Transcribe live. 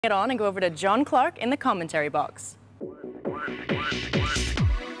It on and go over to John Clark in the commentary box.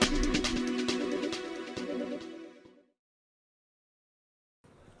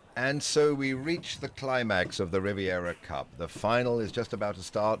 And so we reach the climax of the Riviera Cup. The final is just about to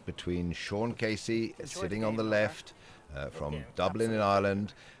start between Sean Casey, sitting on the left, from Dublin in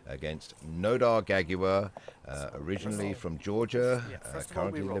Ireland, against Nodar Gagua, originally from Georgia,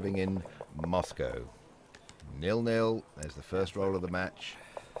 currently living in Moscow. 0-0 as the first roll of the match.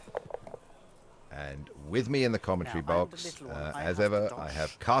 And with me in the commentary box, as ever, I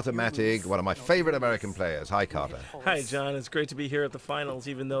have Carter Mattig, one of my favorite American players. Hi, Carter. Hi, John. It's great to be here at the finals,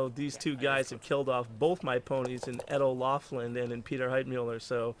 even though these two guys have killed off both my ponies in Ed O'Loughlin and in Peter Heitmuller,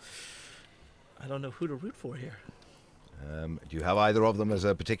 so I don't know who to root for here. Do you have either of them as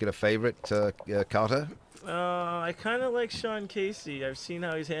a particular favorite, Carter? I kind of like Sean Casey. I've seen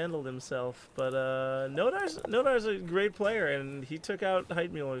how he's handled himself, but Nodar's a great player, and he took out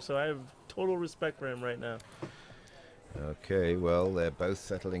Heitmuller, so I have total respect for him right now. Okay, well, they're both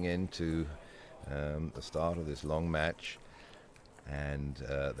settling into the start of this long match, and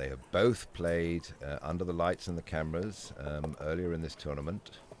they have both played under the lights and the cameras earlier in this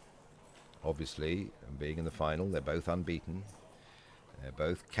tournament. Obviously, being in the final, they're both unbeaten. They're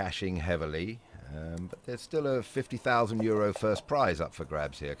both cashing heavily, but there's still a €50,000 first prize up for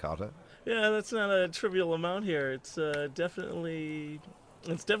grabs here, Carter. Yeah, that's not a trivial amount here. It's definitely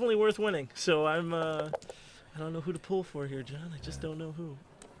worth winning. So I don't know who to pull for here, John. I just don't know who.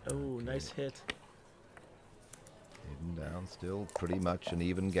 Oh, okay. Nice hit. Hidden down, still pretty much an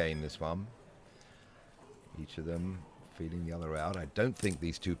even game, this one. Each of them feeling the other out. I don't think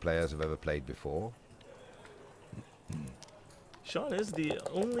these two players have ever played before. Sean is the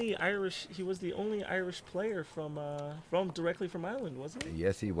only Irish. He was the only Irish player from directly from Ireland, wasn't he?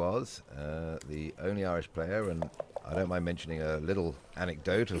 Yes, he was the only Irish player, and I don't mind mentioning a little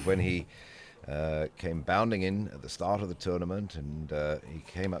anecdote of when he came bounding in at the start of the tournament, and he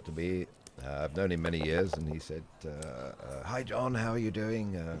came up to me. I've known him many years, and he said, "Hi, John. How are you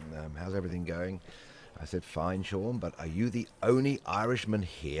doing? How's everything going?" I said, "Fine, Sean, but are you the only Irishman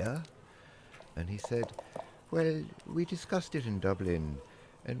here?" And he said, "Well, we discussed it in Dublin,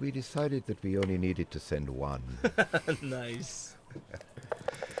 and we decided that we only needed to send one." Nice.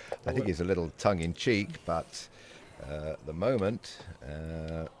 I think he's a little tongue-in-cheek, but at the moment,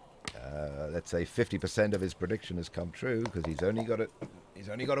 let's say 50% of his prediction has come true, because he's only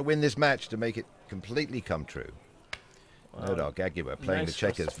got to win this match to make it completely come true. Nodar Gagua playing the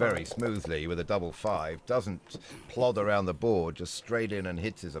checkers very smoothly with a double five, doesn't plod around the board, just straight in and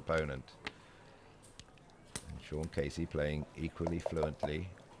hits his opponent. And Sean Casey playing equally fluently.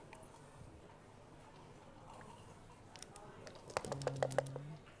 And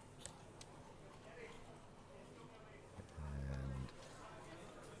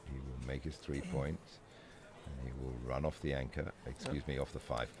he will make his 3 points, and he will run off the anchor, excuse me, off the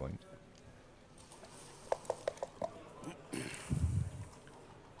 5 point.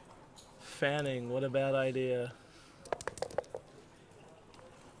 Fanning, what a bad idea.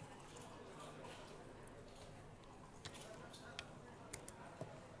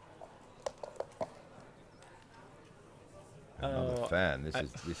 Another fan.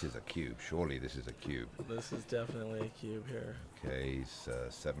 This is a cube. Surely this is a cube. This is definitely a cube here. Okay, he's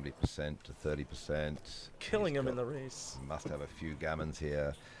 70% to 30%. Killing him in the race. Must have a few gammons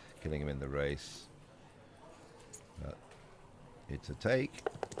here, killing him in the race. But it's a take.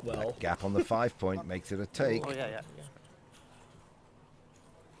 Well, that gap on the 5 point makes it a take. Oh, yeah.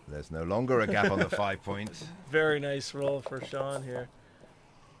 There's no longer a gap on the 5 point. Very nice roll for Sean here.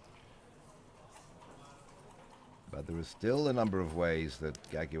 But there is still a number of ways that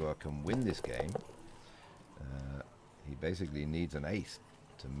Gagua can win this game. He basically needs an ace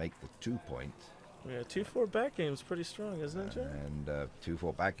to make the 2 point. Yeah, 2-4 back game is pretty strong, isn't it, John? And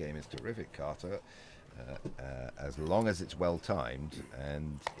 2-4 back game is terrific, Carter. As long as it's well timed,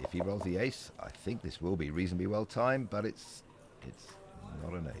 and if he rolls the ace, I think this will be reasonably well timed, but it's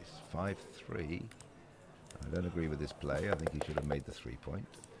not an ace. 5-3. I don't agree with this play. I think he should have made the 3 point.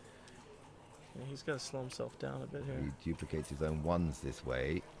 Yeah, he's got to slow himself down a bit here. He duplicates his own ones this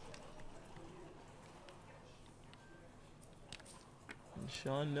way. And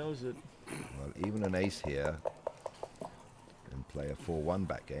Sean knows it. Well, even an ace here, and play a 4-1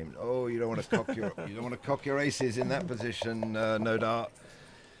 back game. Oh, you don't want to cock your aces in that position, Nodar.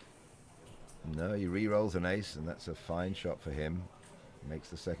 No, he re-rolls an ace, and that's a fine shot for him. Makes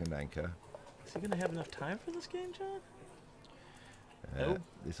the second anchor. Is he going to have enough time for this game, John?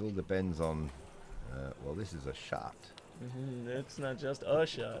 This all depends on. Well, this is a shot. It's not just a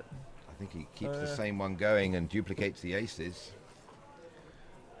shot. I think he keeps the same one going and duplicates the aces.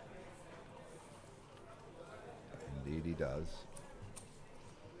 he does.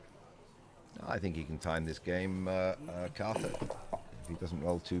 I think he can time this game, Carter, if he doesn't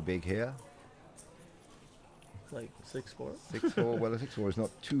roll too big here. Like 6-4? 6-4, well, a 6-4 is not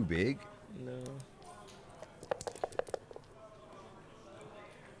too big. No.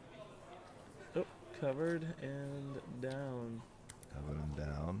 Oh, covered and down. Covered and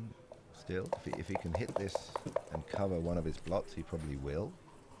down. Still, if he can hit this and cover one of his blots, he probably will.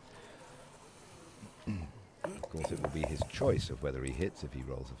 Of course, it will be his choice of whether he hits if he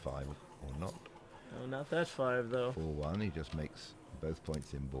rolls a 5 or not. Oh, not that 5, though. 4-1, he just makes both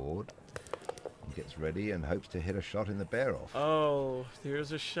points in board. He gets ready and hopes to hit a shot in the bear-off. Oh,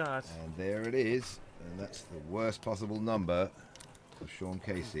 here's a shot. And there it is. And that's the worst possible number for Sean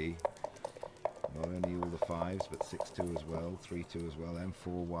Casey. Not only all the 5s, but 6-2 as well, 3-2 as well, and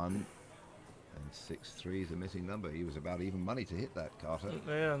 4-1. And 6-3 is a missing number. He was about even money to hit that, Carter.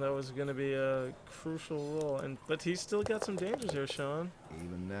 Yeah, that was going to be a crucial roll. But he's still got some dangers here, Sean.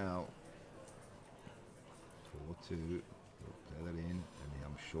 Even now. 4-2. He'll play that in, and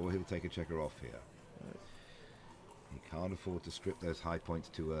I'm sure he'll take a checker off here. Right. He can't afford to script those high points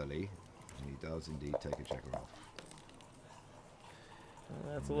too early, and he does indeed take a checker off. Well,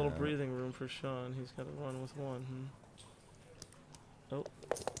 that's a little breathing room for Sean. He's got to run with 1. Oh.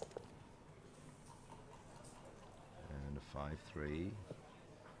 And a 5-3.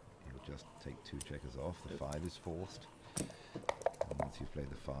 He'll just take 2 checkers off. The 5 is forced. And once you've played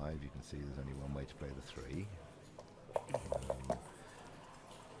the 5, you can see there's only one way to play the 3.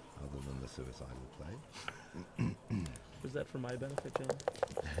 Other than the suicidal play. Was that for my benefit, John?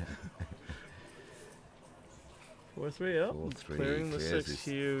 4-3, oh, 4-3, clearing the clears 6, his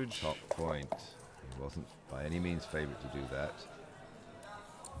huge. top point. He wasn't by any means favourite to do that.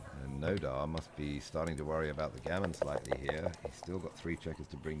 And Nodar must be starting to worry about the gammon slightly here. He's still got 3 checkers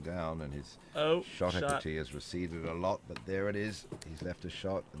to bring down, and his shot equity has receded a lot, but there it is. He's left a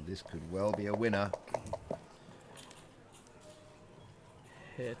shot, and this could well be a winner.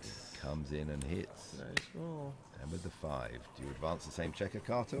 Hit. Comes in and hits. Nice roll. And with the 5, do you advance the same checker,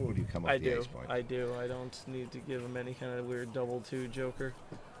 Carter, or do you come off the ace point? I do. I don't need to give him any kind of weird double 2 joker.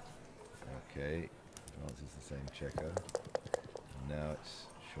 Okay, advances the same checker. And now it's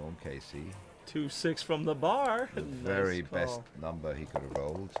Sean Casey. 2-6 from the bar. The very best number he could have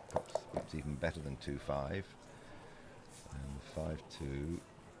rolled, perhaps even better than 2-5. And 5-2.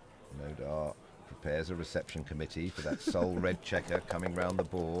 Nodar prepares a reception committee for that sole red checker coming round the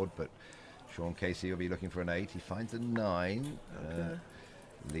board, but Sean Casey will be looking for an 8. He finds a 9. Okay.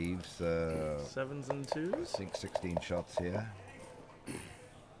 Leaves 7s and 2s. 16 shots here. He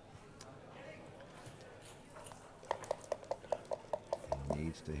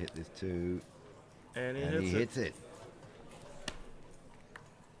needs to hit this 2. And he hits it.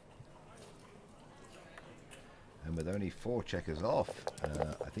 And with only 4 checkers off,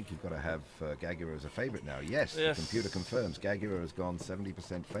 I think you've got to have Gagua as a favourite now. Yes, the computer confirms Gagua has gone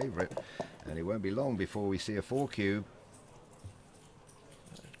 70% favourite, and it won't be long before we see a 4 cube.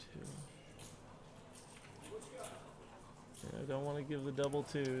 5-2. Yeah, I don't want to give the double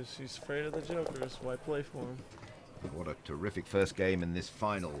 2s. He's afraid of the jokers. Why play for him? What a terrific first game in this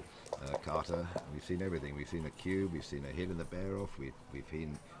final, Carter. We've seen everything. We've seen a cube. We've seen a hit in the bear-off. We've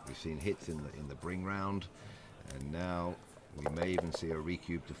seen hits in the bring round. And now we may even see a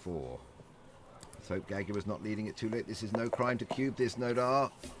recube to 4. Let's hope Gagua was not leading it too late. This is no crime to cube this,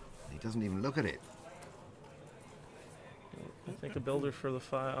 Nodar. He doesn't even look at it. I think a builder for the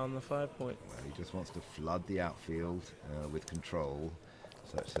 5 on the 5 point. Well, he just wants to flood the outfield with control,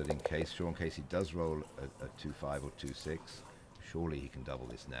 such that in case Sean Casey does roll a 2-5 or 2-6, surely he can double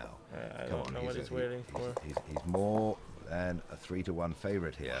this now. I don't know what he's waiting for. He's more than a 3-1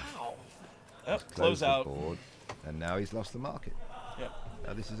 favourite here. Wow. Close out. Board, and now he's lost the market. Yep.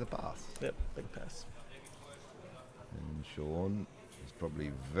 Now this is a pass. Yep, big pass. And Sean is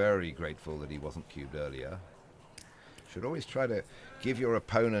probably very grateful that he wasn't cubed earlier. Should always try to give your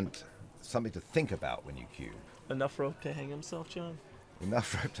opponent something to think about when you cube. Enough rope to hang himself, John?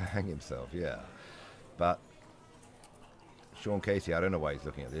 Enough rope to hang himself, yeah. But Sean Casey, I don't know why he's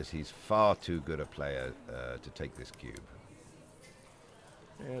looking at this. He's far too good a player to take this cube.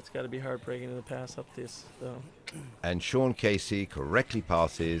 Yeah, it's got to be heartbreaking to pass up this, though. And Sean Casey correctly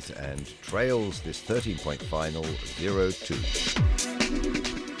passes and trails this 13-point final 0-2.